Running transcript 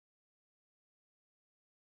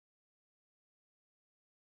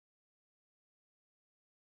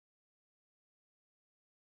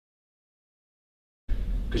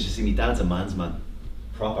Because you see, my dad's a man's man.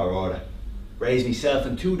 Proper order. Raised myself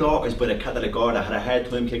and 2 daughters by the Catholic order, had a hard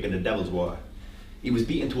time kicking the devil's water. He was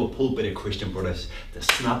beaten to a pulp by the Christian brothers. The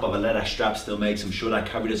snap of a leather strap still makes him shudder.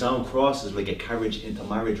 Carried his own crosses like a carriage into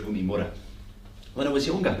marriage with me mother. When I was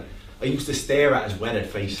younger, I used to stare at his weathered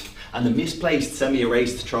face, and the misplaced,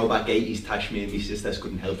 semi-erased throwback 80s tash me and my sisters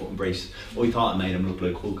couldn't help but embrace. I thought it made him look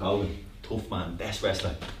like Hulk Hogan, tough man, best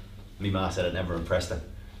wrestler. My ma said it never impressed her.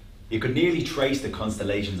 You could nearly trace the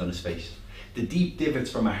constellations on his face. The deep divots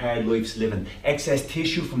from a hard life's living, excess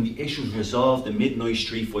tissue from the issues resolved in midnight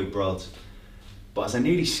street fight brawls. But as I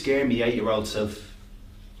nearly scared me 8-year-old self,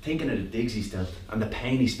 thinking of the digs he's dealt, and the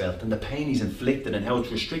pain he's felt, and the pain he's inflicted, and how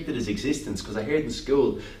it's restricted his existence, because I heard in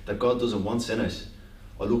school that God doesn't want sinners,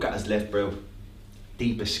 I look at his left brow,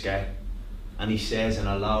 deepest scar, and he says in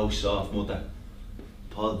a low, soft mutter,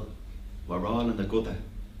 Paul, we're all in the gutter,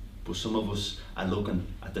 but some of us are looking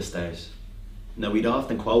at the stars. Now, we'd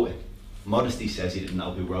often quote it. Modesty says he didn't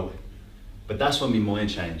know who wrote it. But that's when my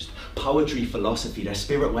mind changed. Poetry, philosophy, their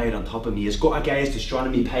spirit weighed on top of me. His gutter gazed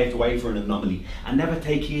astronomy paved the way for an anomaly. And never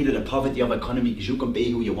take heed of the poverty of economy, because you can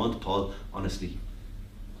be who you want, Paul, honestly.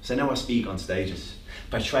 So now I speak on stages.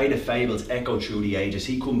 Portray the fables echo through the ages.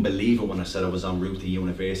 He couldn't believe it when I said I was en route to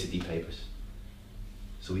university papers.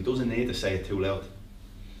 So he doesn't need to say it too loud.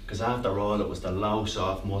 Because after all, it was the low,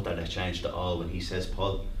 soft mutter that changed it all when he says,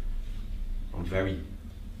 Paul, I'm very,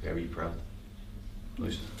 very proud.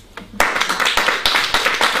 Nice.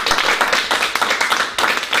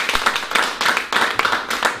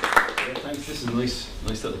 Thanks, this is a nice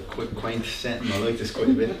little quick quaint sentence. I like this quite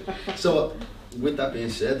a bit. So, with that being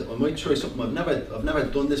said, I might try something. I've never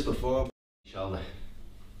done this before. Shoulder.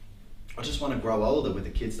 I just want to grow older with the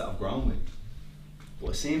kids that I've grown with.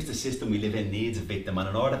 But it seems the system we live in needs a victim, and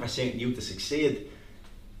in order for certain youth to succeed,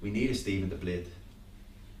 we need a Stephen to bleed.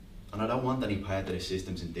 And I don't want any part of the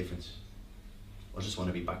system's indifference. I just want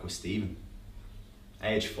to be back with Stephen,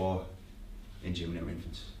 age 4, in junior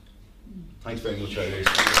infants. Thanks very much, Irish.